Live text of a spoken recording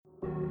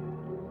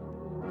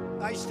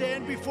I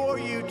stand before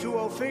you to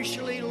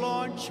officially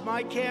launch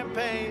my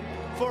campaign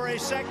for a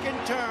second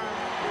term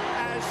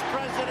as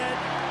President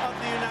of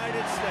the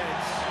United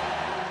States.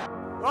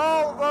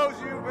 All those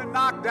who've been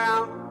knocked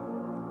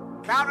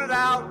down, counted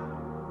out,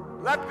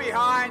 left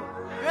behind,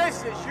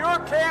 this is your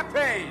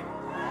campaign.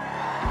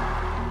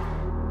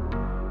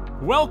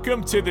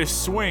 Welcome to The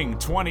Swing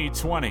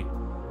 2020.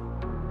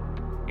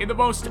 In the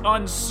most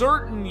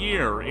uncertain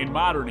year in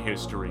modern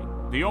history,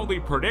 the only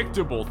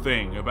predictable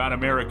thing about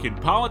American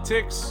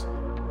politics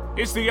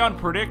is the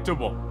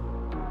unpredictable.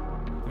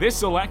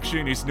 This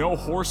election is no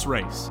horse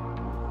race.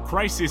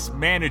 Crisis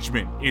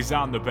management is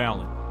on the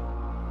ballot.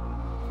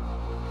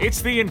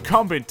 It's the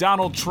incumbent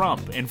Donald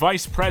Trump and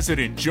Vice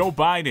President Joe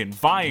Biden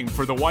vying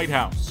for the White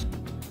House.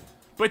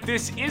 But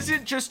this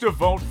isn't just a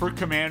vote for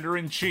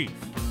commander-in-chief.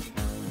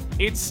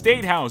 It's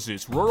state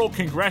houses, rural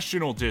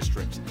congressional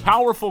districts,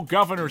 powerful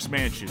governor's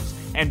mansions,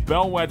 and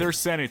bellwether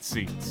Senate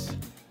seats.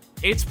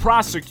 It's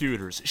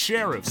prosecutors,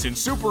 sheriffs, and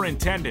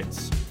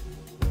superintendents.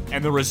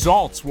 And the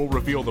results will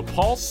reveal the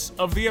pulse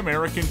of the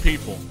American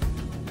people.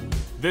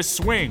 The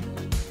Swing,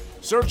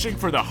 searching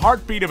for the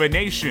heartbeat of a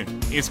nation,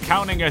 is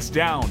counting us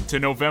down to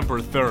November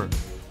 3rd.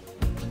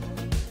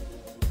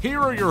 Here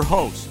are your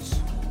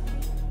hosts,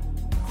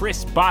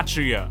 Chris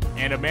Baccia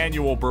and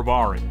Emmanuel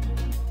Berbari.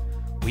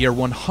 We are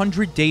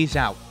 100 days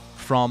out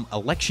from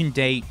Election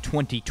Day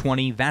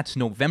 2020. That's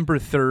November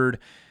 3rd,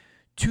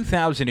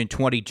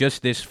 2020,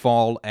 just this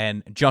fall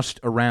and just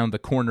around the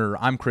corner.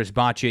 I'm Chris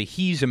Baccia.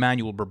 He's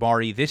Emmanuel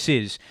Berbari. This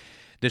is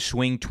The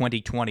Swing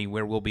 2020,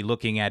 where we'll be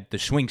looking at the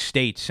swing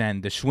states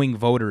and the swing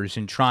voters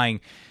and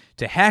trying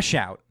to hash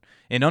out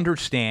and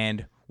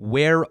understand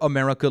where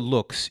America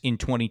looks in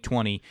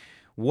 2020,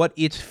 what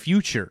its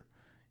future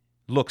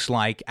looks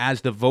like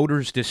as the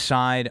voters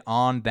decide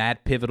on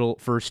that pivotal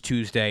first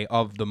Tuesday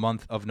of the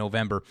month of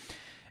November.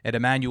 And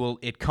Emmanuel,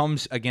 it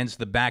comes against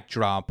the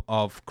backdrop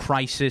of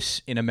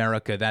crisis in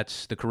America.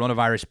 That's the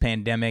coronavirus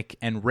pandemic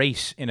and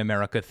race in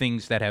America,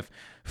 things that have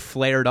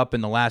flared up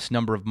in the last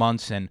number of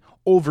months and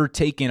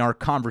overtaken our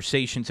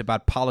conversations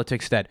about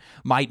politics that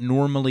might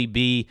normally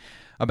be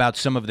about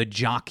some of the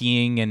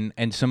jockeying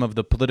and some of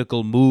the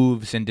political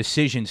moves and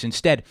decisions.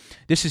 Instead,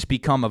 this has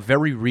become a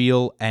very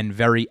real and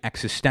very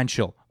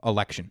existential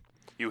election.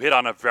 You hit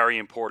on a very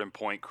important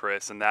point,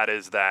 Chris, and that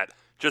is that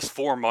just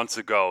 4 months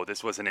ago,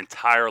 this was an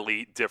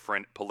entirely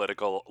different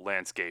political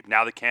landscape.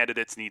 Now the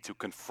candidates need to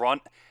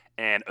confront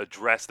and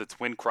address the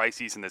twin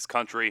crises in this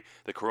country,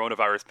 the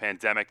coronavirus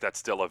pandemic that's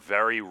still a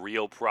very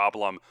real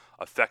problem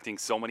affecting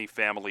so many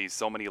families,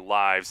 so many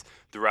lives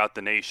throughout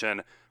the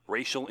nation,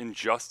 racial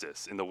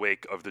injustice in the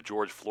wake of the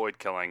George Floyd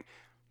killing.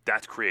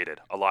 That's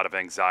created a lot of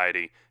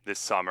anxiety this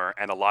summer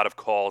and a lot of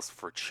calls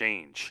for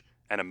change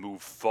and a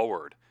move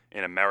forward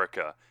in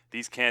America.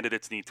 These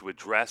candidates need to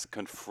address,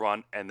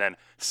 confront, and then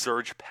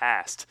surge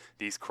past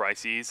these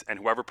crises, and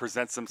whoever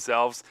presents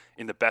themselves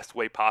in the best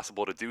way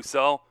possible to do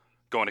so,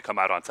 going to come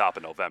out on top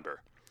in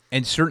November.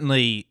 And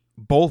certainly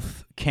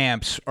both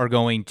camps are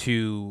going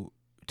to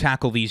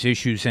tackle these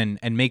issues and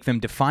make them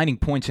defining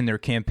points in their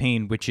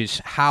campaign, which is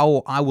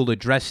how I will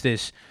address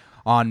this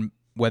on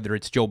whether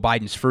it's Joe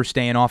Biden's first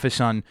day in office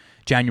on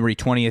January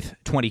 20th,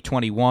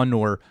 2021,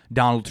 or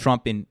Donald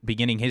Trump in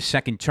beginning his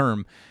second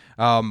term.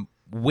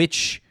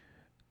 Which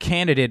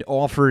candidate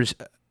offers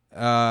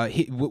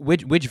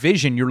which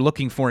vision you're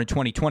looking for in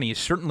 2020 is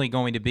certainly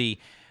going to be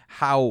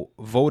how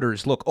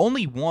voters look.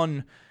 Only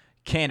one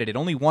candidate,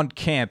 only one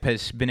camp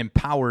has been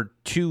empowered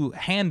to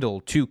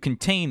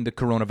contain the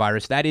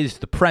coronavirus. That is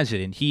the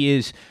president. He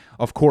is,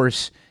 of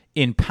course,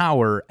 in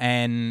power.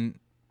 And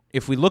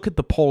if we look at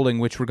the polling,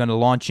 which we're going to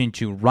launch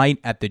into right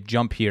at the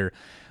jump here,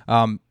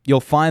 you'll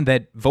find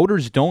that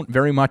voters don't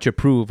very much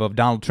approve of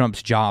Donald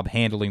Trump's job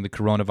handling the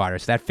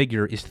coronavirus. That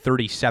figure is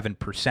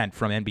 37%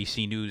 from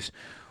NBC News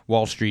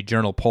Wall Street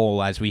Journal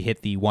poll as we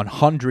hit the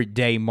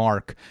 100-day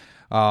mark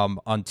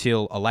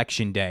until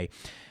Election Day.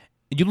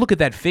 You look at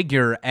that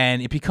figure,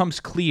 and it becomes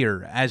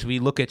clear as we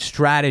look at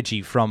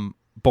strategy from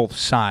both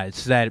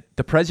sides that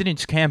the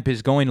president's camp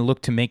is going to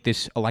look to make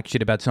this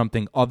election about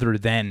something other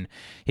than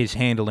his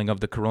handling of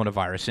the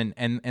coronavirus,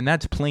 and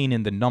that's plain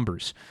in the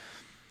numbers.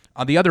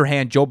 On the other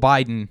hand, Joe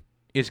Biden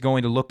is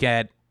going to look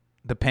at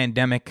the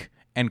pandemic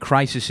and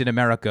crisis in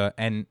America.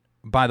 And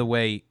by the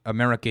way,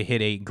 America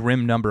hit a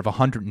grim number of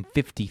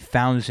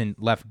 150,000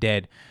 left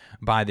dead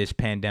by this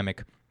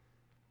pandemic.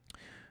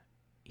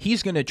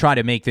 He's going to try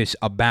to make this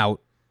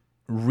about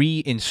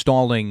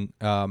reinstalling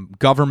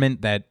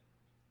government that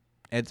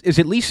is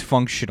at least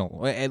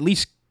functional, at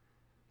least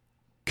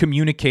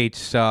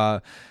communicates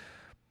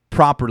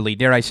properly,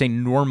 dare I say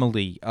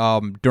normally,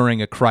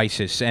 during a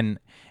crisis. And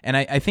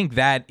I think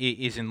that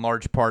is in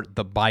large part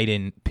the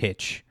Biden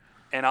pitch.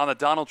 And on the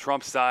Donald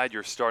Trump side,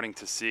 you're starting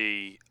to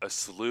see a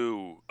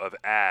slew of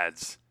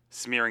ads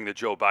smearing the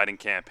Joe Biden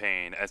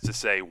campaign as to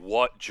say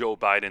what Joe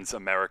Biden's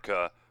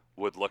America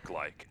would look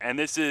like. And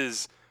this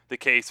is the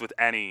case with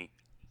any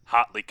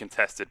hotly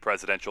contested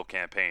presidential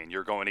campaign.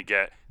 You're going to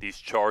get these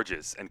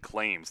charges and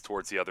claims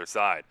towards the other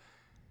side.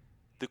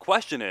 The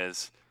question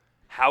is,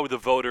 how the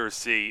voters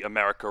see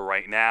America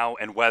right now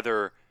and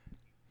whether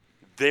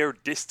their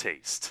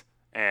distaste,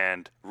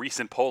 and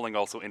recent polling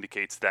also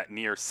indicates that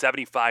near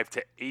 75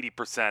 to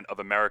 80% of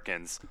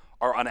Americans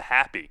are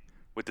unhappy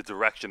with the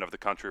direction of the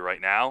country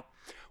right now,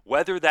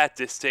 whether that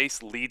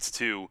distaste leads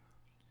to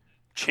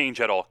change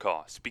at all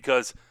costs.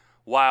 Because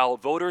while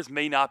voters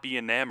may not be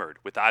enamored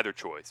with either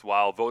choice,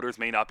 while voters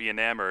may not be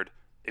enamored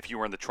if you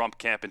were in the Trump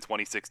camp in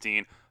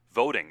 2016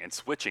 voting and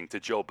switching to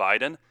Joe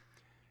Biden,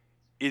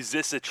 is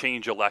this a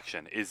change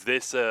election? Is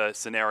this a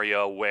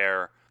scenario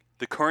where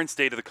the current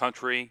state of the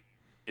country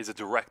is a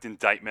direct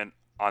indictment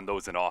on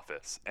those in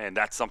office? And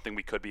that's something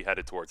we could be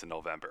headed towards in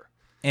November.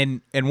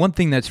 And one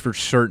thing that's for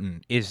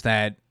certain is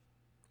that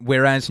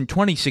whereas in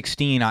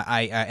 2016,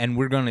 I and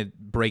we're going to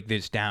break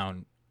this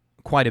down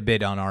quite a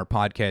bit on our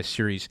podcast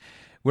series,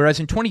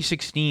 whereas in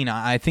 2016,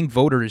 I think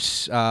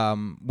voters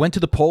went to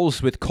the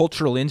polls with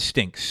cultural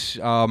instincts.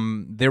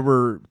 There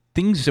were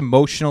things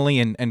emotionally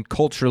and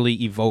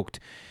culturally evoked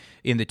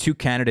in the two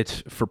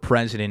candidates for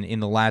president in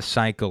the last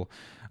cycle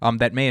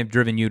that may have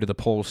driven you to the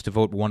polls to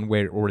vote one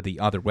way or the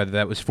other, whether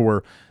that was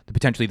for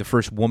potentially the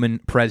first woman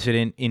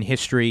president in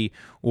history,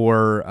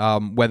 or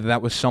whether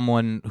that was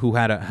someone who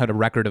had a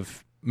record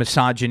of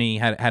misogyny,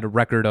 had a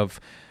record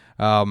of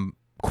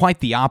quite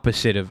the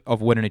opposite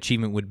of what an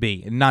achievement would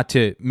be. And not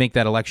to make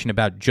that election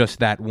about just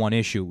that one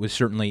issue, it was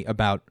certainly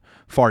about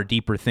far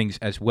deeper things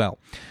as well.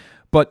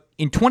 But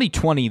in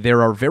 2020,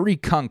 there are very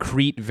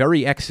concrete,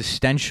 very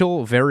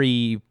existential,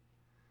 very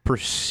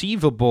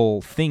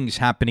perceivable things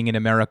happening in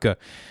America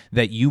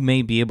that you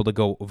may be able to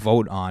go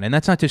vote on. And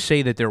that's not to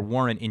say that there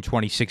weren't in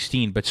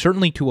 2016, but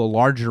certainly to a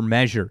larger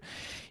measure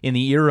in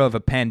the era of a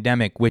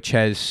pandemic, which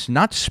has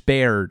not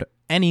spared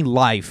any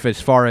life as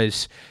far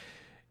as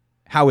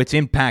how it's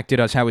impacted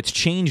us, how it's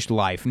changed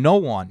life. No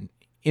one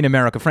in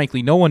America,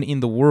 frankly, no one in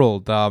the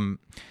world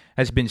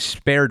has been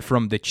spared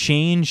from the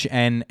change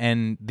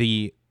and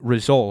the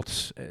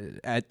results,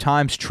 at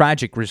times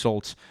tragic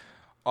results,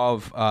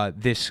 of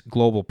this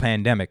global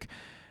pandemic.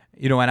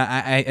 And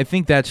I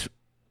think that's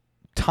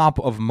top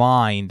of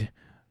mind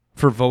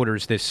for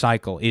voters this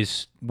cycle,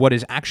 is what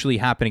is actually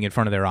happening in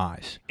front of their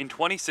eyes. In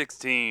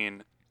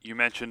 2016, you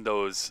mentioned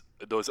those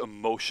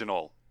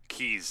emotional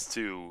keys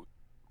to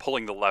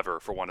pulling the lever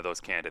for one of those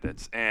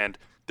candidates, and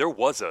there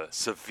was a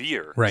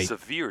severe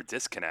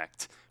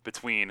disconnect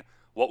between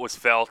what was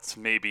felt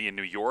maybe in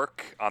New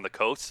York on the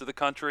coast of the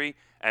country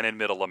and in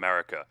middle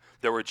America.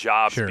 There were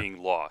jobs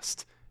being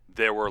lost.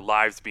 There were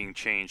lives being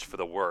changed for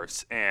the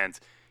worse. And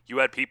you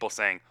had people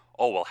saying,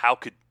 oh, well, how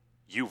could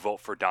you vote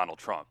for Donald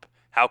Trump?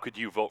 How could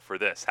you vote for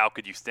this? How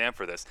could you stand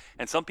for this?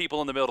 And some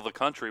people in the middle of the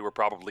country were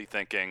probably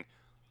thinking,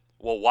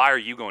 well, why are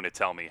you going to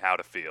tell me how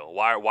to feel?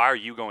 Why are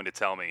you going to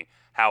tell me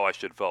how I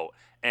should vote?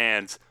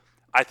 And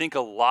I think a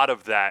lot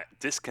of that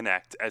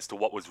disconnect as to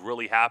what was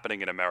really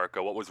happening in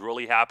America, what was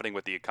really happening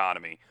with the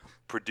economy,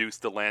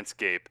 produced the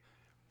landscape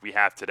we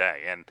have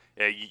today. And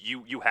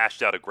you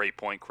hashed out a great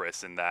point,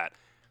 Chris, in that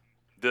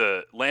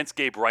the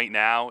landscape right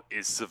now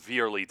is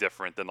severely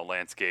different than the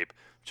landscape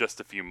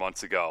just a few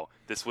months ago.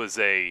 This was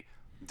a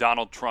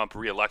Donald Trump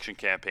re-election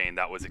campaign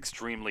that was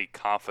extremely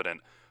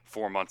confident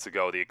 4 months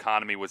ago. The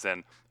economy was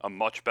in a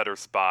much better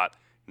spot.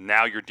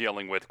 Now you're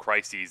dealing with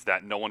crises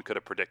that no one could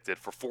have predicted.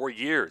 For 4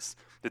 years,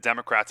 the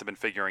Democrats have been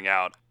figuring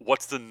out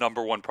what's the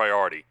number one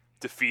priority: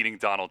 defeating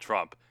Donald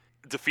Trump.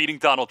 Defeating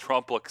Donald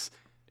Trump looks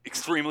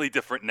extremely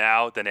different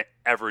now than it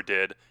ever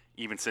did,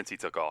 even since he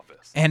took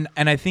office. And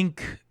I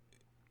think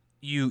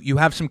you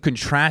have some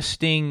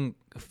contrasting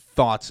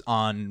thoughts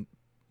on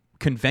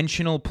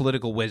conventional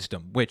political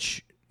wisdom,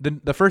 which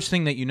the first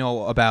thing that you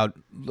know about,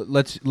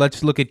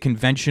 let's look at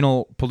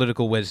conventional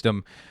political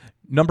wisdom.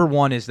 Number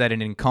one is that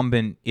an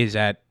incumbent is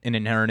at an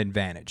inherent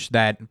advantage.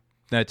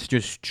 That's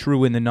just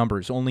true in the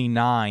numbers. Only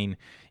 9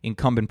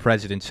 incumbent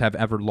presidents have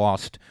ever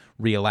lost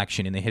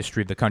re-election in the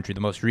history of the country.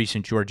 The most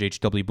recent, George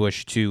H.W.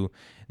 Bush, to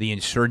the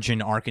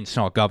insurgent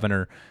Arkansas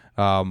governor,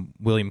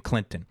 Bill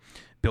Clinton.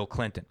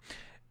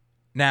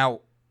 Now,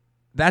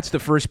 that's the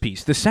first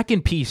piece. The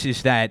second piece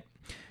is that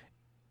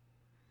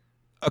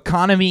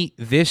economy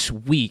this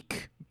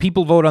week,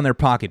 people vote on their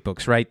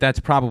pocketbooks, right? That's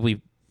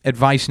probably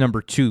advice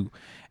number 2.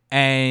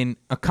 And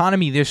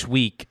economy this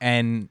week,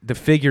 and the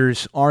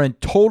figures aren't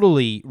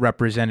totally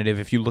representative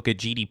if you look at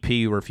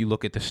GDP or if you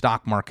look at the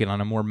stock market on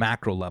a more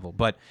macro level.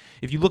 But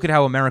if you look at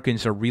how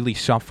Americans are really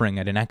suffering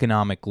at an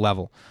economic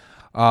level,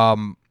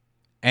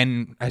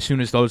 and as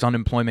soon as those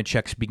unemployment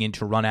checks begin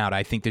to run out,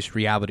 I think this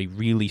reality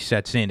really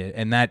sets in.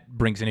 And that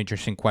brings an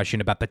interesting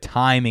question about the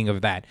timing of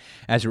that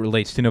as it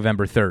relates to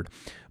November 3rd.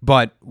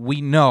 But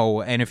we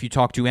know, and if you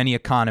talk to any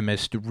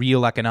economist,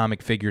 real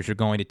economic figures are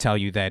going to tell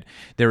you that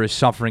there is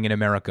suffering in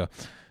America.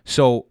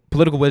 So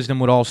political wisdom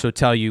would also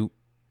tell you,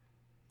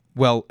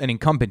 well, an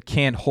incumbent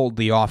can't hold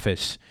the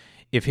office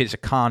if his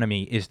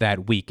economy is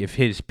that weak, if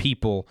his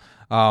people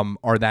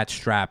are that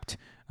strapped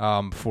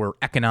for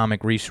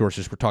economic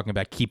resources. We're talking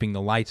about keeping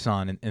the lights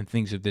on and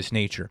things of this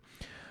nature.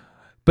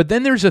 But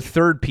then there's a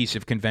third piece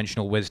of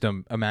conventional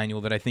wisdom, Emmanuel,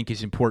 that I think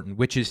is important,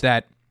 which is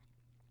that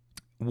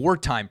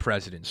wartime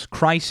presidents,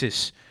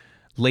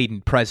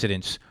 crisis-laden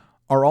presidents,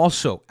 are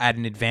also at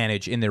an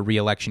advantage in their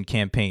re-election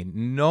campaign.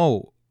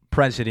 No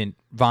president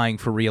vying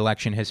for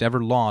re-election has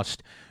ever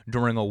lost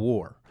during a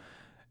war.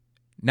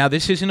 Now,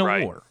 this isn't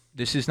a war.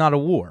 This is not a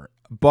war,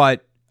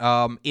 but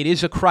it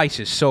is a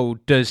crisis. So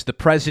does the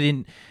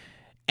president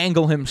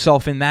angle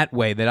himself in that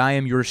way, that I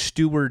am your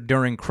steward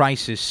during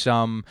crisis?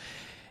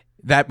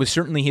 That was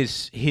certainly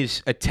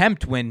his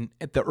attempt when,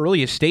 at the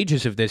earliest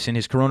stages of this in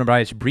his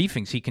coronavirus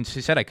briefings,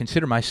 he said, I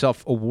consider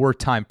myself a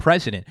wartime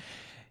president.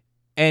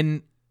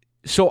 And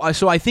so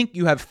I think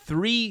you have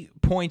 3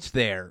 points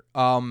there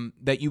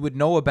that you would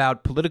know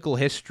about political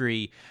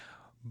history,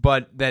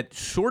 but that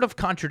sort of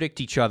contradict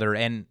each other,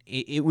 and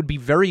it would be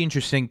very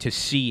interesting to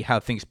see how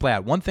things play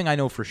out. One thing I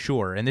know for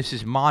sure, and this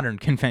is modern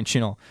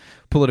conventional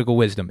political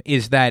wisdom,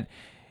 is that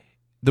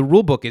the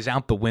rule book is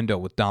out the window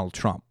with Donald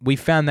Trump. We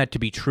found that to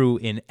be true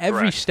in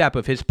every step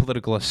of his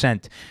political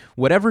ascent.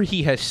 Whatever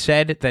he has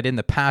said that in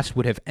the past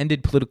would have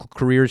ended political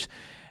careers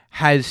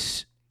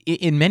has,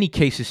 in many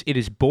cases, it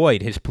has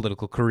buoyed his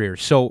political career.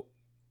 So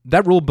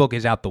that rule book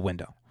is out the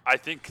window. I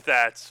think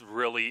that's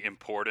really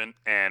important,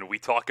 and we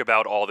talk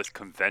about all this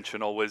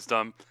conventional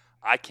wisdom.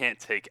 I can't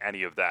take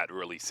any of that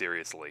really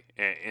seriously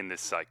in this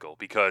cycle,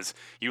 because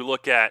you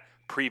look at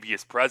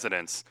previous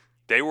presidents,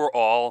 they were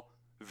all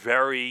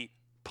very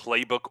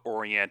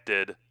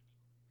playbook-oriented,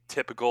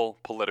 typical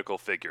political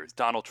figures.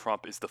 Donald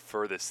Trump is the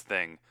furthest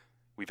thing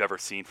we've ever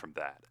seen from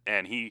that,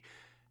 and he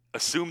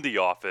assumed the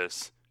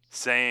office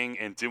saying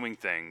and doing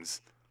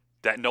things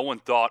that no one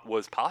thought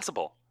was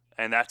possible.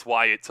 And that's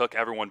why it took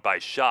everyone by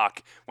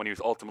shock when he was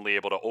ultimately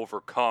able to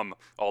overcome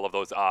all of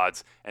those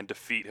odds and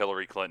defeat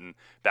Hillary Clinton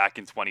back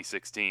in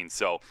 2016.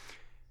 So,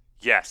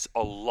 yes,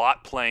 a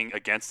lot playing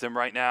against him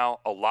right now,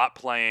 a lot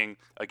playing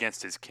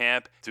against his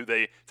camp. Do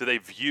they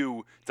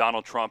view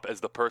Donald Trump as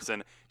the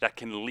person that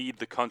can lead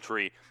the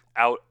country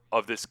out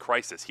of this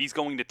crisis? He's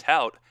going to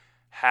tout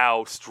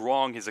how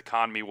strong his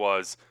economy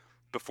was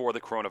before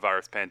the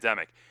coronavirus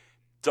pandemic.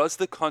 Does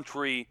the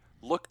country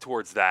look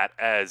towards that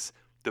as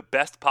the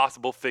best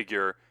possible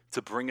figure to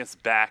bring us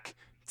back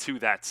to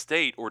that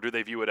state, or do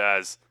they view it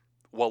as,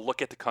 well, look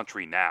at the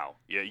country now.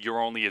 You're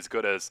only as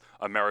good as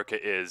America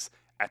is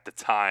at the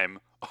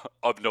time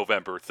of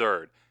November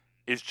 3rd.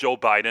 Is Joe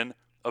Biden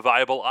a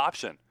viable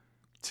option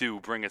to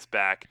bring us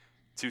back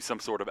to some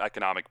sort of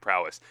economic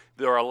prowess?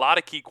 There are a lot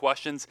of key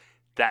questions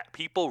that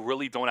people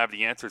really don't have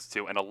the answers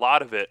to, and a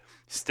lot of it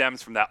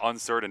stems from that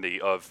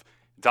uncertainty of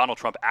Donald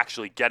Trump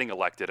actually getting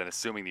elected and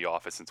assuming the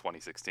office in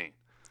 2016.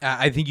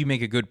 I think you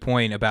make a good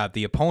point about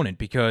the opponent,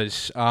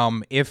 because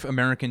if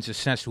Americans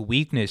assess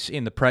weakness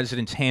in the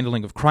president's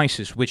handling of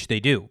crisis, which they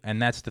do,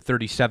 and that's the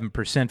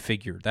 37%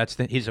 figure, that's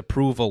his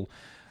approval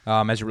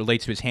as it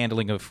relates to his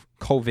handling of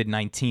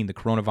COVID-19, the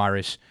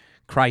coronavirus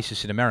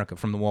crisis in America,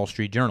 from the Wall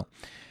Street Journal.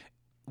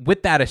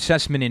 With that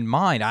assessment in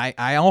mind,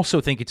 I also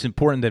think it's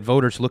important that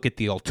voters look at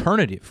the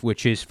alternative,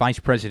 which is Vice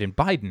President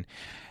Biden,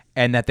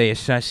 and that they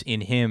assess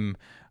in him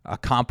a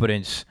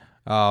competence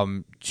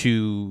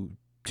to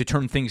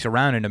turn things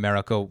around in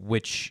America,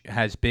 which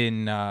has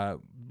been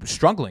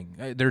struggling.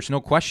 There's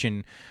no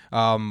question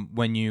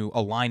when you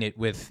align it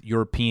with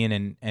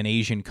European and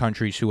Asian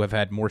countries who have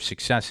had more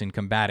success in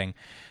combating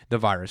the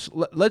virus.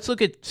 Let's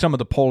look at some of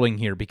the polling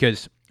here,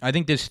 because I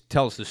think this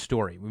tells the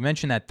story. We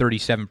mentioned that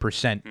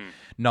 37%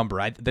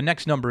 number. The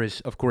next number is,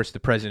 of course, the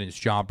president's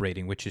job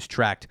rating, which is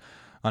tracked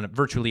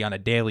virtually on a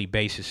daily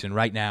basis, and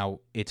right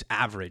now its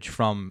average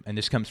from, and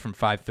this comes from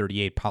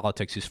 538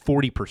 Politics, is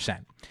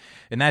 40%.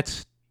 And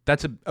that's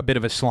a bit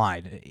of a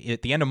slide.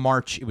 At the end of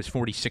March, it was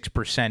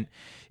 46%.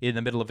 In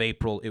the middle of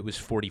April, it was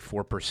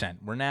 44%.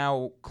 We're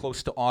now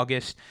close to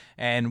August,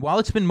 and while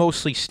it's been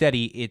mostly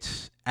steady,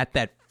 it's at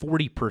that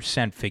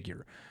 40%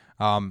 figure,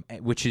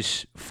 which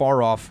is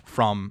far off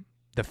from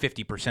the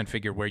 50%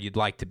 figure where you'd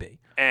like to be.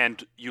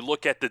 And you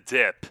look at the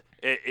dip,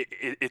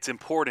 it's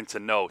important to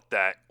note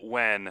that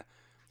when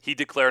he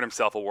declared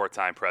himself a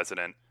wartime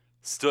president,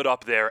 stood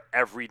up there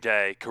every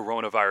day,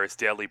 coronavirus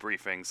daily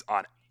briefings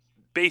on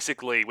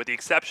basically, with the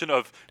exception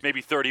of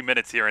maybe 30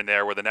 minutes here and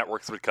there where the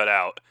networks would cut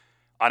out,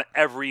 on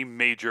every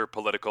major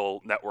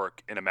political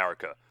network in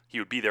America. He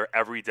would be there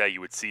every day.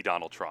 You would see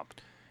Donald Trump.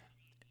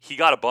 He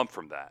got a bump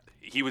from that.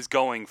 He was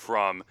going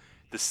from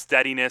the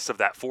steadiness of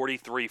that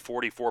 43,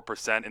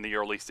 44% in the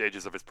early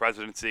stages of his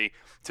presidency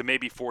to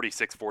maybe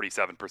 46,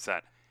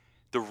 47%.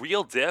 The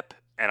real dip,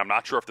 and I'm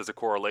not sure if there's a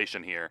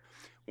correlation here,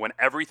 when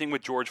everything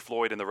with George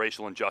Floyd and the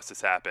racial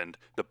injustice happened,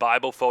 the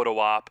Bible photo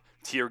op,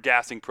 tear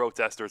gassing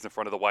protesters in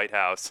front of the White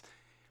House,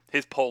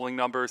 his polling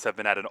numbers have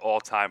been at an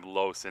all-time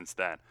low since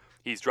then.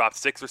 He's dropped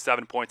 6 or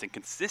 7 points and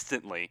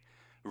consistently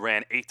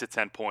ran 8 to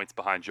 10 points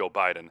behind Joe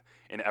Biden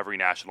in every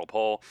national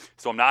poll.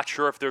 So I'm not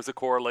sure if there's a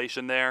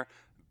correlation there,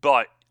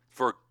 but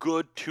for a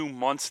good 2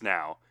 months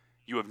now,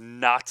 you have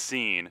not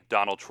seen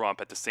Donald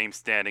Trump at the same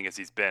standing as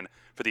he's been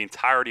for the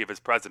entirety of his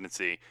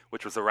presidency,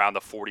 which was around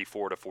the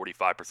 44 to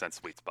 45%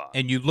 sweet spot.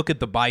 And you look at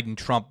the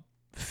Biden-Trump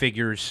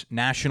figures,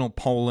 national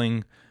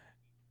polling,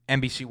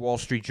 NBC Wall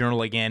Street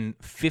Journal again,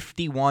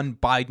 51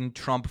 Biden,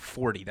 Trump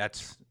 40.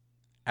 That's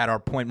at our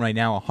point right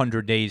now,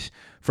 100 days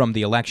from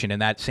the election.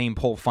 And that same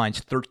poll finds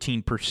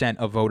 13%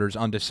 of voters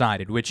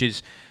undecided, which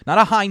is not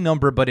a high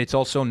number, but it's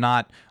also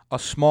not a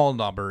small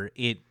number.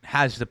 It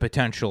has the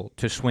potential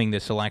to swing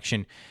this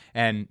election,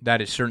 and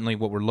that is certainly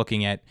what we're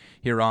looking at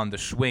here on The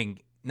Swing.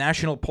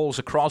 National polls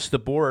across the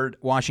board,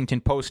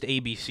 Washington Post,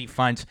 ABC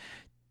finds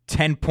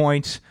 10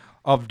 points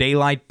of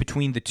daylight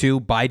between the two.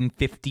 Biden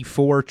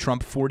 54,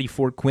 Trump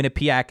 44,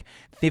 Quinnipiac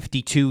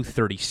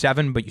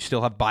 52-37, but you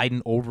still have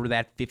Biden over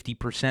that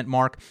 50%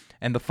 mark.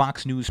 And the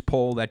Fox News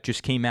poll that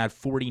just came out,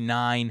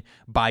 49,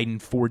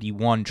 Biden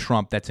 41,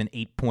 Trump. That's an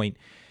 8-point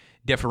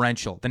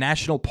differential. The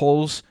national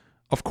polls,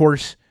 of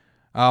course,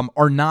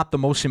 are not the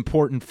most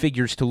important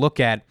figures to look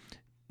at.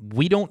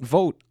 We don't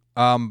vote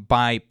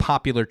by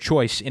popular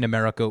choice in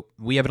America.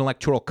 We have an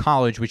electoral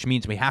college, which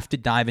means we have to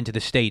dive into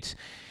the states.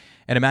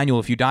 And Emmanuel,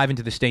 if you dive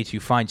into the states, you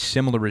find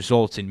similar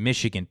results in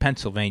Michigan,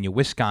 Pennsylvania,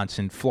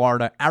 Wisconsin,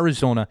 Florida,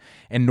 Arizona,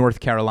 and North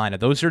Carolina.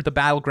 Those are the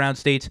battleground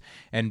states,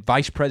 and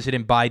Vice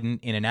President Biden,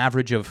 in an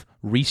average of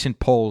recent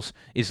polls,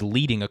 is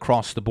leading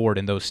across the board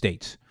in those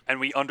states. And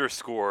we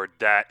underscored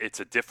that it's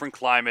a different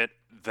climate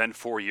than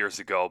 4 years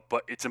ago,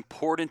 but it's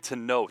important to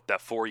note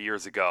that 4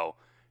 years ago,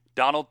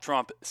 Donald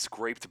Trump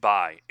scraped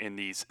by in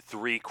these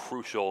three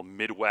crucial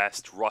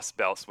Midwest Rust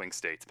Belt swing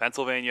states,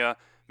 Pennsylvania,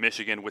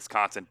 Michigan,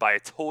 Wisconsin, by a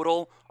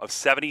total of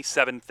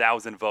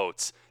 77,000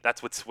 votes.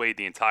 That's what swayed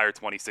the entire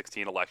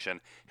 2016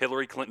 election.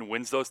 Hillary Clinton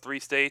wins those three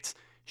states.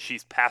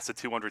 She's past the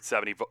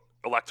 270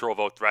 electoral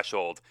vote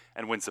threshold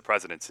and wins the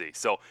presidency.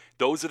 So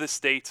those are the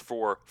states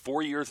for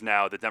 4 years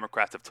now the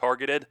Democrats have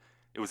targeted.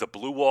 It was a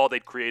blue wall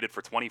they'd created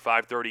for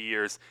 25, 30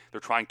 years. They're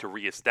trying to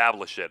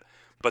reestablish it.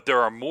 But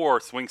there are more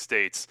swing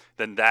states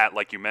than that,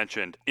 like you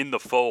mentioned, in the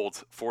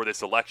fold for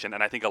this election.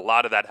 And I think a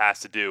lot of that has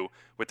to do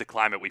with the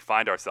climate we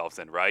find ourselves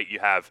in, right? You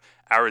have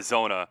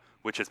Arizona,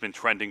 which has been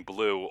trending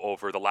blue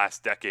over the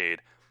last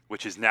decade,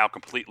 which is now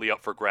completely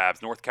up for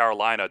grabs. North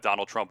Carolina,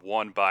 Donald Trump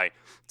won by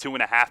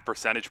 2.5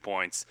 percentage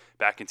points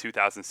back in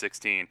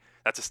 2016.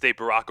 That's a state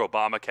Barack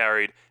Obama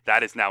carried.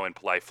 That is now in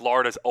play.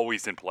 Florida's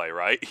always in play,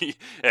 right?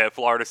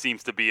 Florida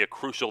seems to be a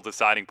crucial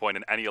deciding point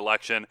in any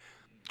election.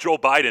 Joe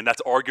Biden,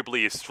 that's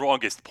arguably his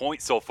strongest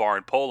point so far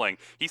in polling.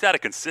 He's had a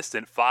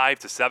consistent 5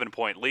 to 7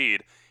 point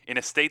lead in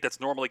a state that's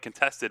normally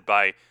contested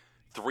by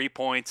 3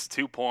 points,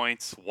 2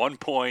 points, 1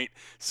 point.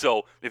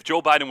 So if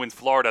Joe Biden wins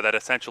Florida, that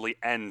essentially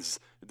ends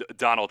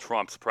Donald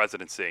Trump's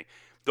presidency.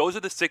 Those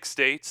are the 6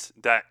 states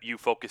that you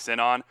focus in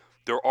on.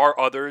 There are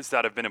others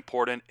that have been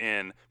important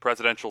in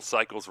presidential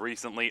cycles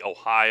recently.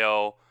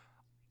 Ohio,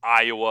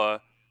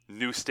 Iowa,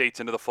 new states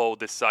into the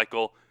fold this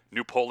cycle.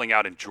 New polling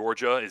out in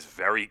Georgia is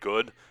very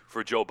good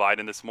for Joe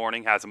Biden this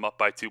morning, has him up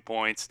by 2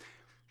 points.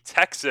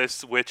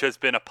 Texas, which has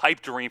been a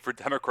pipe dream for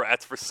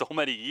Democrats for so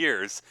many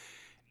years,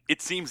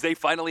 it seems they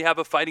finally have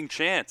a fighting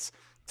chance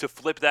to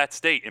flip that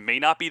state. It may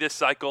not be this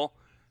cycle,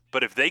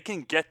 but if they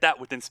can get that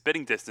within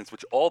spitting distance,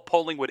 which all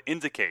polling would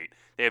indicate,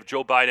 they have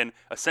Joe Biden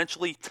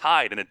essentially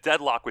tied in a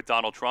deadlock with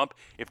Donald Trump.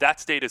 If that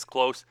state is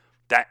close,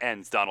 that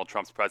ends Donald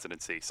Trump's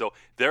presidency. So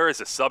there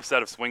is a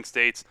subset of swing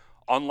states,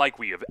 unlike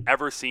we have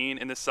ever seen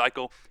in this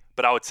cycle,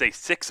 but I would say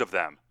 6 of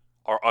them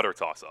are utter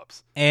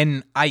toss-ups.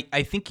 And I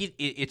think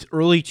it's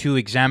early to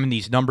examine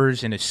these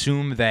numbers and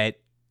assume that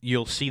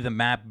you'll see the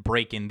map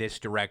break in this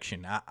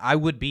direction. I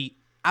would be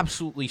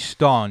absolutely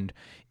stunned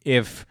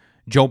if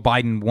Joe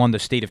Biden won the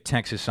state of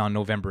Texas on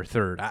November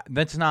 3rd.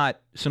 That's not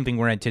something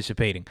we're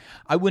anticipating.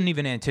 I wouldn't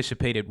even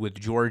anticipate it with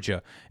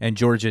Georgia and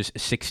Georgia's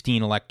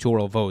 16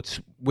 electoral votes,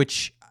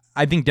 which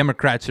I think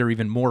Democrats are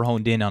even more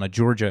honed in on a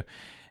Georgia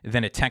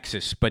than a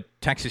Texas, but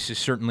Texas is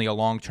certainly a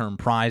long-term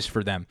prize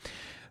for them.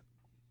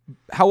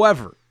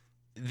 However,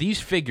 these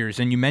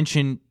figures, and you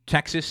mentioned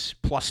Texas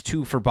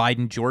 +2 for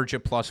Biden, Georgia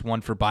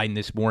 +1 for Biden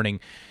this morning,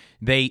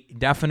 they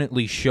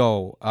definitely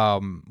show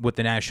what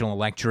the national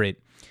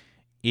electorate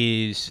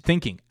is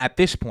thinking at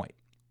this point.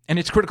 And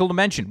it's critical to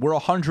mention, we're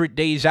 100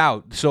 days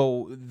out,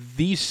 so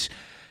these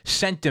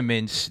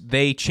sentiments,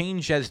 they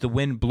change as the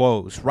wind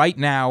blows. Right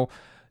now,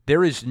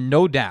 there is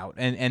no doubt,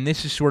 and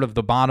this is sort of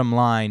the bottom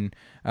line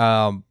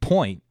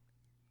point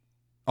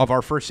of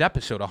our first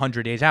episode,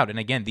 100 days out. And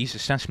again, these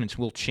assessments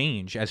will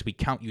change as we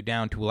count you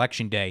down to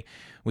Election Day.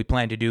 We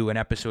plan to do an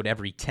episode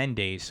every 10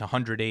 days,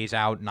 100 days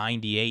out,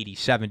 90, 80,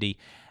 70,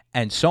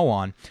 and so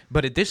on.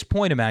 But at this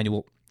point,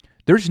 Emmanuel,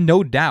 there's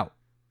no doubt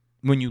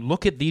when you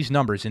look at these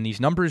numbers, and these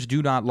numbers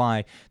do not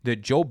lie,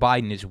 that Joe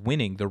Biden is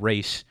winning the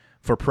race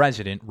for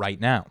president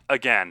right now.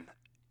 Again,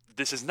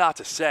 this is not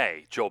to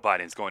say Joe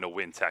Biden's going to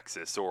win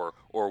Texas or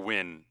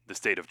win the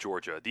state of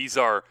Georgia. These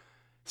are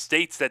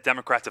states that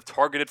Democrats have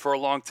targeted for a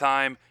long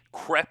time,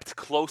 crept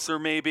closer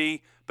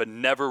maybe, but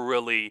never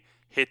really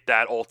hit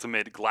that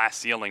ultimate glass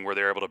ceiling where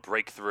they're able to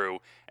break through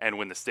and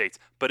win the states.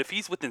 But if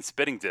he's within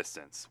spitting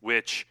distance,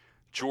 which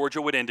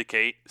Georgia would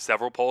indicate,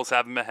 several polls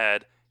have him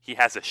ahead, he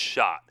has a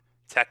shot.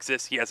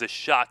 Texas, he has a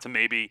shot to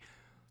maybe,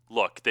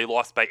 look, they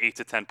lost by 8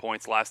 to 10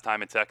 points last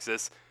time in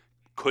Texas.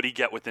 Could he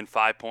get within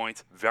 5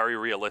 points? Very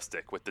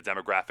realistic with the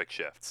demographic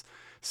shifts.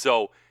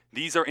 So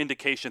these are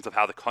indications of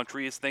how the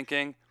country is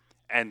thinking,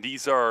 and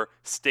these are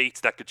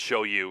states that could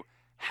show you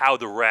how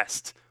the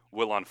rest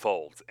will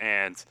unfold.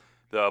 And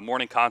the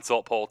Morning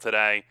Consult poll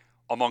today,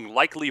 among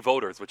likely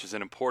voters, which is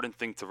an important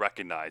thing to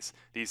recognize,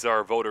 these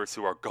are voters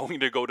who are going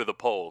to go to the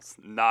polls,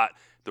 not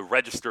the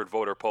registered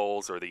voter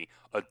polls or the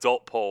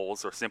adult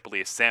polls or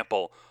simply a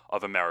sample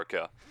of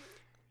America.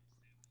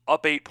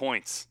 Up 8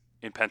 points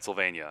in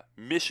Pennsylvania.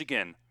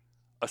 Michigan,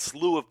 a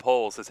slew of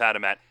polls has had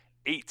him at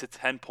 8 to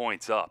 10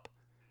 points up.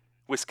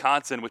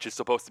 Wisconsin, which is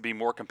supposed to be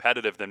more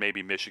competitive than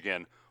maybe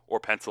Michigan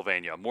or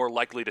Pennsylvania, more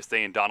likely to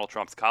stay in Donald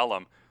Trump's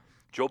column.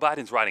 Joe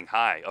Biden's riding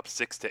high, up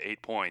 6 to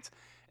 8 points.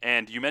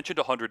 And you mentioned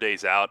 100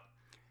 days out.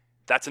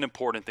 That's an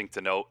important thing to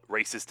note.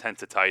 Races tend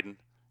to tighten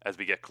as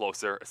we get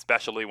closer,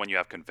 especially when you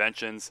have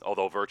conventions,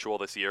 although virtual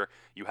this year,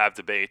 you have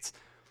debates.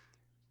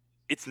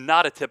 It's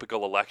not a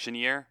typical election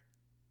year,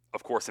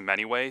 of course, in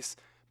many ways,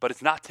 but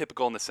it's not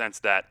typical in the sense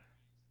that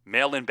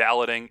mail-in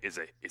balloting is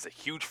a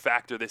huge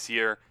factor this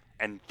year,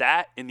 and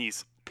that in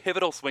these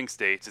pivotal swing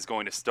states is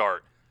going to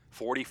start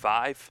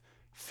 45,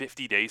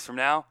 50 days from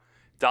now.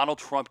 Donald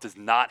Trump does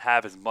not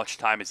have as much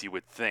time as you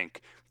would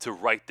think to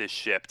right this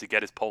ship, to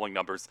get his polling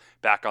numbers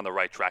back on the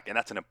right track. And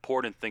that's an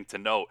important thing to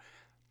note.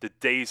 The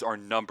days are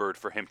numbered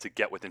for him to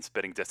get within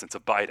spitting distance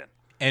of Biden.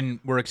 And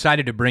we're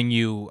excited to bring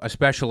you a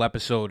special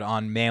episode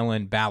on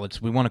mail-in ballots.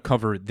 We want to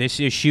cover this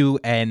issue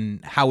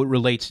and how it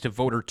relates to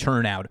voter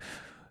turnout.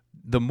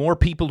 The more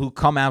people who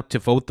come out to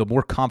vote, the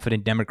more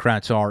confident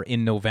Democrats are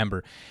in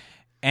November.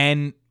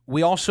 And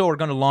we also are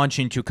going to launch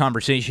into a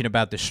conversation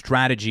about the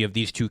strategy of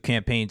these two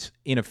campaigns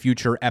in a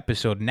future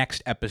episode.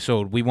 Next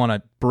episode, we want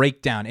to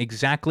break down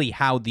exactly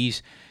how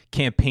these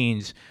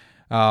campaigns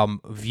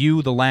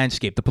view the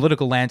landscape, the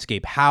political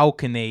landscape. How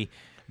can they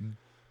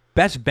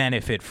best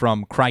benefit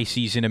from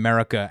crises in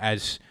America?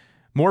 As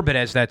morbid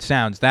as that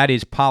sounds, that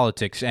is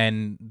politics.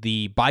 And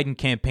the Biden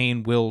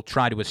campaign will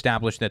try to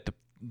establish that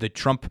the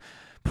Trump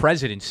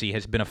presidency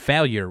has been a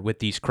failure with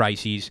these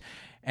crises.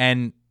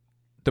 And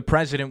the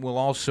president will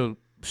also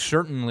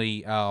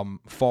certainly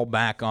fall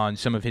back on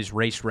some of his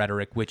race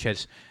rhetoric, which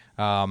has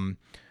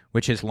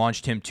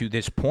launched him to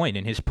this point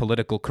in his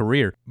political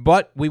career.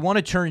 But we want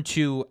to turn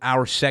to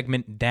our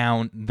segment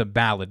Down the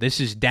Ballot. This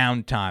is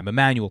downtime.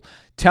 Emmanuel,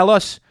 tell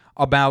us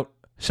about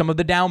some of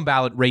the down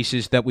ballot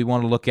races that we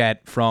want to look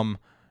at from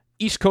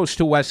East Coast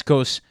to West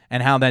Coast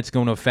and how that's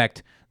going to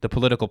affect the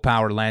political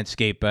power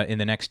landscape in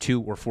the next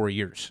 2 or 4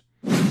 years.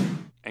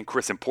 And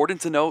Chris,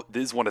 important to note,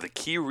 this is one of the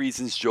key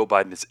reasons Joe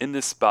Biden is in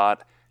this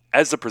spot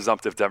as the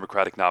presumptive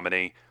Democratic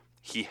nominee.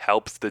 He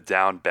helps the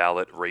down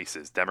ballot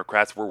races.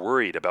 Democrats were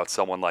worried about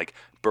someone like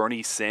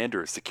Bernie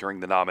Sanders securing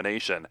the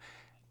nomination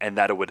and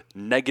that it would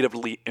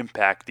negatively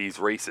impact these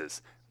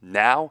races.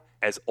 Now,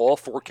 as all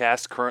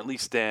forecasts currently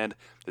stand,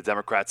 the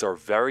Democrats are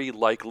very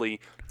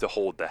likely to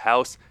hold the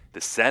House,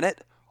 the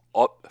Senate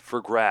up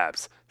for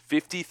grabs.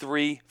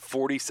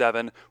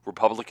 53-47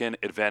 Republican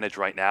advantage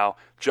right now,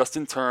 just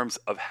in terms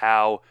of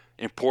how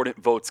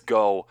important votes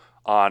go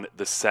on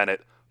the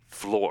Senate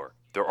floor.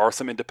 There are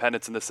some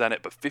independents in the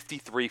Senate, but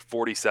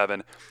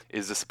 53-47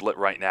 is the split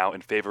right now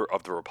in favor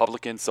of the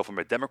Republicans. So from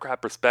a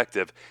Democrat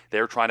perspective,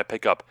 they're trying to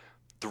pick up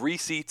 3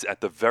 seats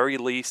at the very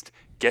least,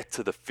 get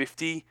to the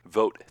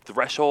 50-vote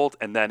threshold,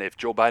 and then if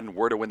Joe Biden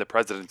were to win the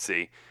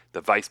presidency,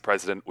 the vice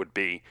president would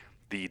be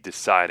the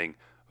deciding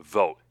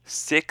vote.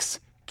 6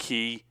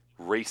 key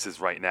races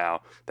right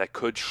now that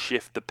could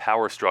shift the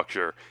power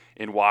structure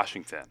in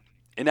Washington.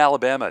 In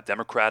Alabama,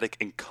 Democratic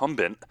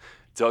incumbent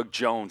Doug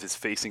Jones is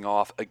facing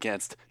off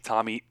against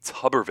Tommy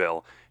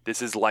Tuberville.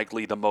 This is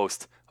likely the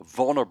most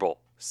vulnerable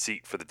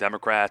seat for the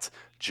Democrats.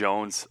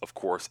 Jones, of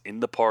course, in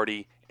the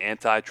party,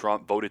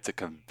 anti-Trump, voted to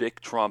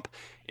convict Trump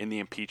in the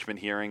impeachment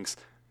hearings.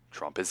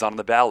 Trump is on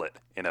the ballot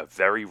in a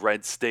very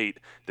red state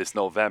this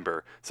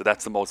November, so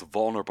that's the most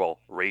vulnerable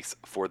race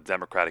for the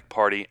Democratic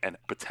Party and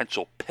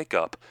potential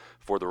pickup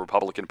for the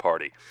Republican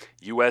Party.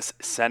 U.S.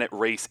 Senate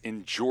race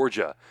in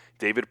Georgia.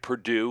 David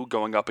Perdue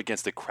going up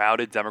against a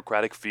crowded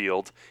Democratic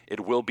field.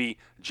 It will be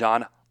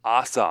John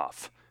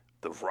Ossoff,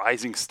 the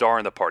rising star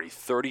in the party,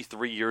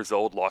 33 years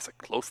old, lost a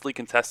closely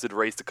contested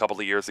race a couple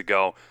of years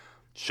ago.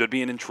 Should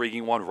be an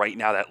intriguing one right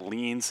now that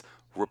leans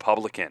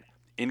Republican.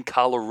 In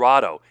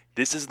Colorado,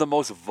 this is the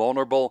most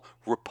vulnerable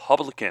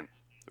Republican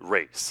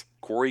race.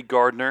 Cory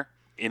Gardner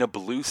in a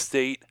blue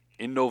state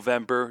in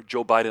November.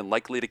 Joe Biden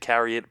likely to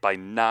carry it by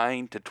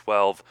 9 to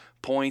 12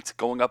 points,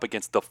 going up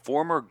against the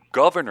former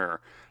governor,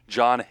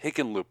 John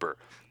Hickenlooper.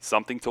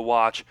 Something to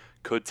watch,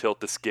 could tilt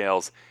the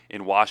scales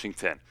in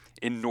Washington.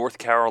 In North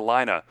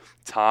Carolina,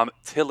 Tom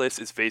Tillis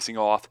is facing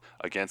off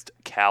against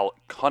Cal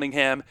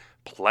Cunningham.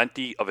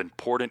 Plenty of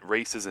important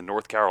races in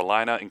North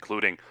Carolina,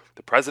 including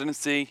the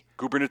presidency,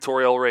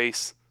 gubernatorial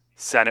race,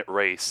 Senate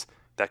race,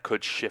 that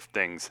could shift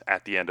things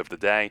at the end of the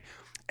day.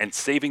 And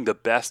saving the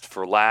best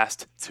for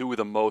last, 2 of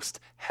the most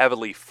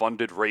heavily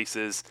funded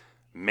races,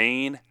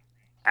 Maine,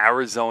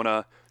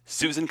 Arizona,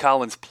 Susan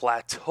Collins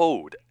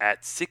plateaued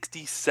at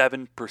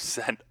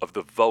 67% of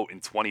the vote in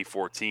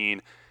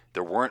 2014.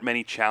 There weren't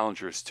many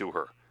challengers to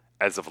her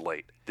as of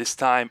late. This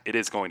time, it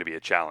is going to be a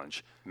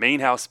challenge.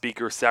 Maine House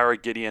Speaker Sarah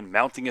Gideon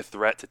mounting a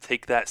threat to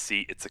take that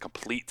seat. It's a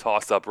complete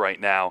toss-up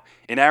right now.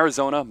 In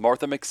Arizona,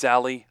 Martha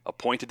McSally,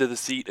 appointed to the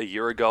seat a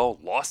year ago,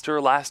 lost her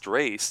last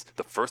race,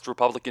 the first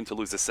Republican to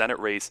lose a Senate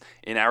race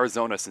in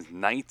Arizona since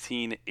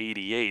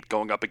 1988,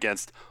 going up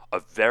against a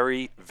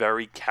very,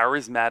 very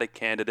charismatic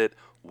candidate,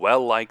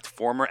 well-liked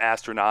former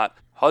astronaut,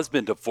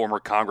 husband of former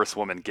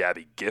Congresswoman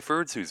Gabby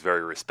Giffords, who's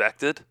very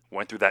respected,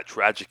 went through that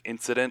tragic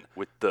incident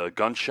with the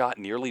gunshot,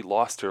 nearly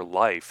lost her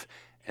life.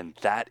 And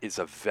that is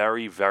a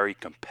very, very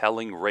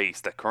compelling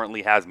race that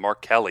currently has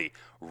Mark Kelly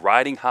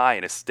riding high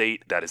in a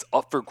state that is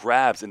up for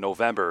grabs in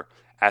November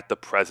at the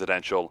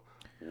presidential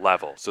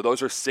level. So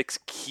those are 6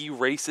 key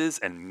races,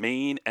 and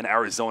Maine and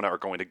Arizona are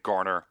going to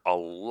garner a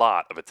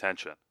lot of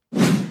attention.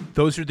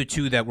 Those are the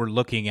 2 that we're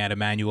looking at,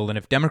 Emmanuel. And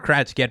if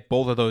Democrats get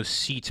both of those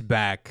seats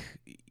back,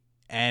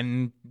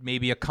 and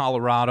maybe a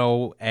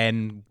Colorado,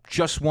 and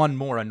just one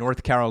more, a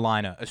North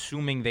Carolina,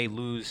 assuming they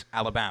lose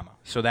Alabama.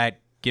 So that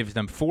gives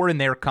them 4 in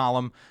their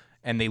column,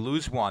 and they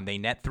lose 1. They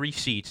net 3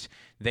 seats.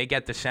 They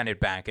get the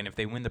Senate back. And if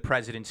they win the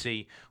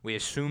presidency, we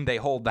assume they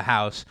hold the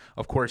House.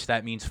 Of course,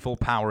 that means full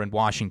power in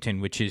Washington,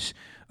 which is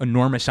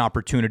enormous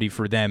opportunity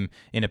for them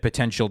in a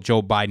potential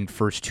Joe Biden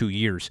first 2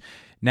 years.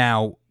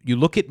 Now, you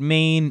look at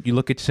Maine, you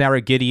look at Sarah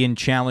Gideon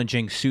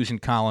challenging Susan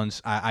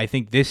Collins. I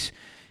think this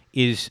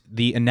is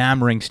the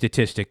enamoring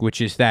statistic, which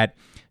is that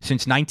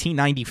since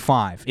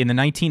 1995, in the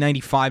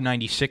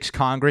 1995-96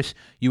 Congress,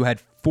 you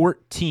had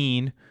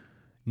 14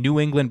 New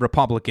England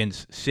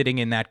Republicans sitting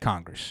in that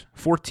Congress.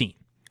 14.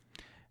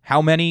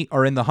 How many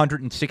are in the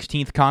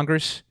 116th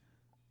Congress?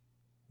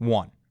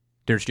 1.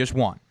 There's just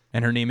 1,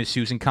 and her name is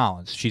Susan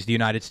Collins. She's the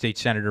United States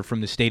Senator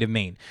from the state of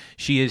Maine.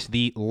 She is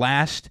the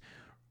last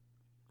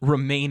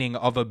remaining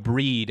of a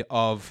breed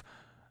of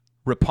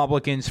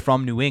Republicans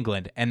from New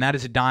England, and that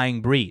is a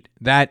dying breed.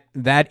 That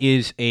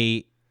is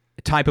a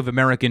type of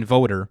American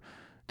voter,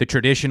 the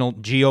traditional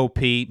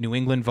GOP New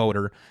England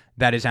voter,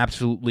 that is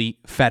absolutely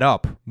fed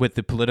up with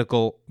the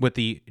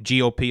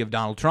GOP of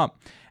Donald Trump.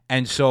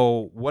 And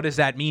so what does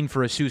that mean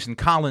for a Susan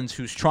Collins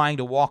who's trying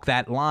to walk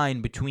that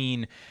line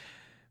between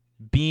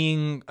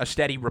being a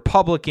steady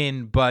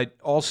Republican but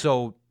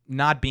also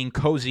not being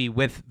cozy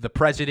with the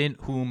president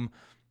whom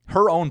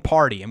her own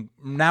party, and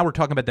now we're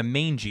talking about the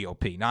Maine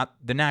GOP, not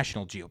the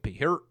national GOP.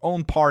 Her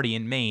own party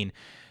in Maine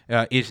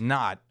are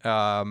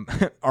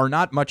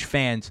not much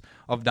fans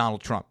of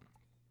Donald Trump.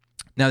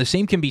 Now, the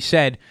same can be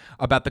said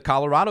about the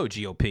Colorado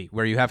GOP,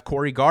 where you have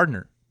Cory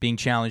Gardner being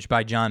challenged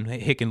by John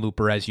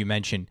Hickenlooper, as you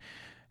mentioned.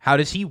 How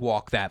does he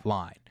walk that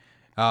line?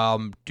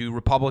 Do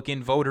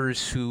Republican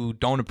voters who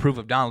don't approve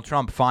of Donald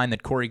Trump find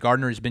that Cory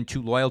Gardner has been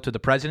too loyal to the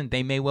president?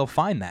 They may well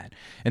find that.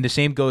 And the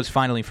same goes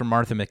finally for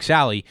Martha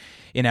McSally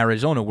in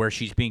Arizona, where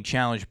she's being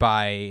challenged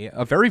by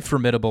a very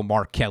formidable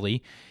Mark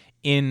Kelly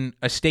in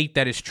a state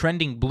that is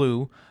trending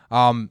blue,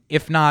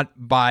 if not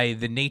by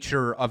the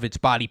nature of its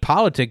body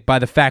politic, by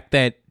the fact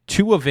that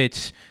 2 of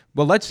its,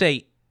 well, let's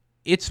say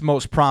its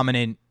most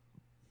prominent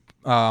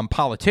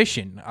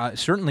politician,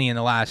 certainly in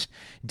the last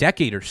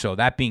decade or so,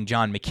 that being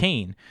John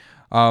McCain,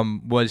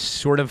 was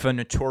sort of a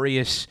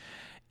notorious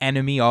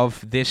enemy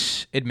of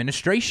this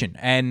administration.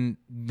 And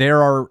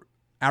there are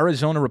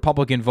Arizona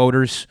Republican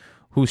voters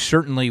who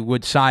certainly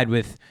would side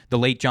with the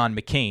late John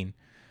McCain,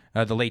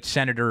 the late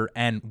senator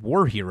and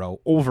war hero,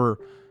 over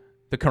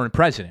the current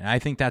president. I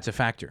think that's a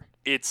factor.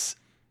 It's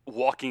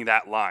walking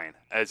that line,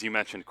 as you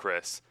mentioned,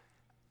 Chris.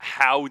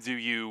 How do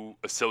you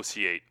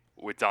associate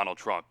with Donald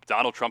Trump?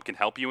 Donald Trump can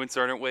help you in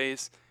certain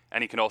ways,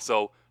 and he can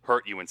also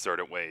hurt you in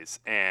certain ways.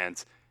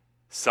 And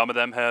some of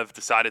them have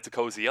decided to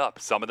cozy up.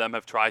 Some of them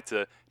have tried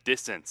to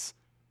distance,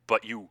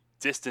 but you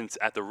distance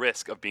at the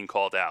risk of being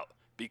called out,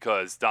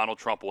 because Donald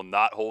Trump will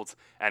not hold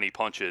any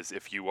punches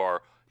if you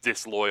are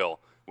disloyal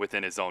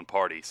within his own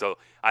party. So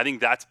I think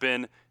that's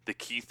been the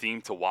key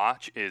theme to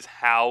watch, is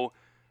how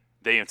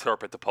they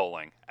interpret the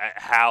polling.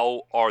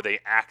 How are they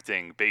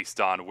acting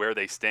based on where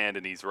they stand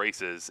in these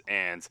races?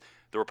 And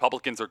the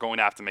Republicans are going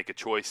to have to make a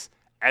choice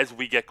as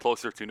we get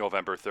closer to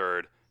November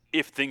 3rd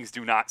if things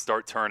do not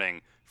start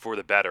turning for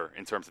the better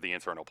in terms of the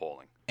internal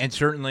polling. And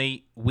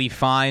certainly we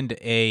find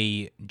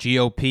a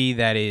GOP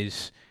that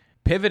is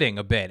pivoting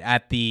a bit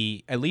at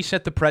least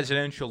at the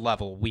presidential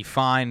level. We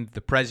find the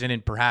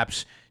president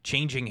perhaps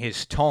changing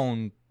his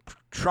tone,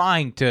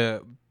 trying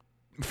to,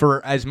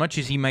 for as much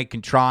as he might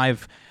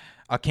contrive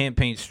a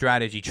campaign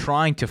strategy,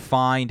 trying to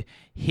find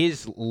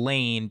his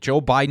lane.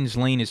 Joe Biden's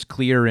lane is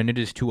clear, and it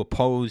is to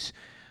oppose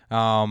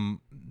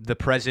the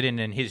president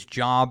and his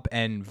job.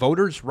 And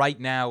voters right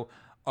now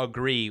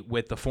agree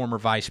with the former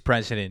vice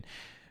president.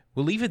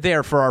 We'll leave it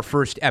there for our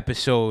first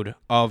episode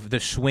of The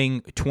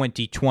Swing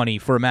 2020.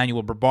 For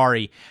Emmanuel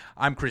Berbari,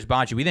 I'm Chris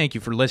Bacci. We thank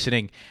you for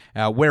listening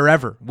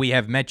wherever we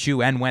have met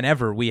you and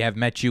whenever we have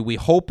met you. We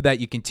hope that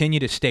you continue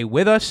to stay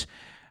with us.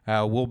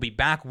 We'll be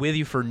back with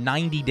you for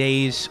 90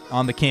 days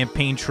on the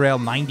campaign trail,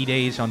 90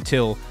 days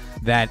until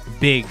that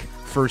big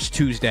first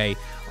Tuesday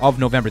of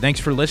November. Thanks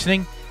for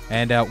listening,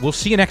 and we'll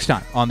see you next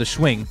time on The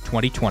Swing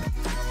 2020.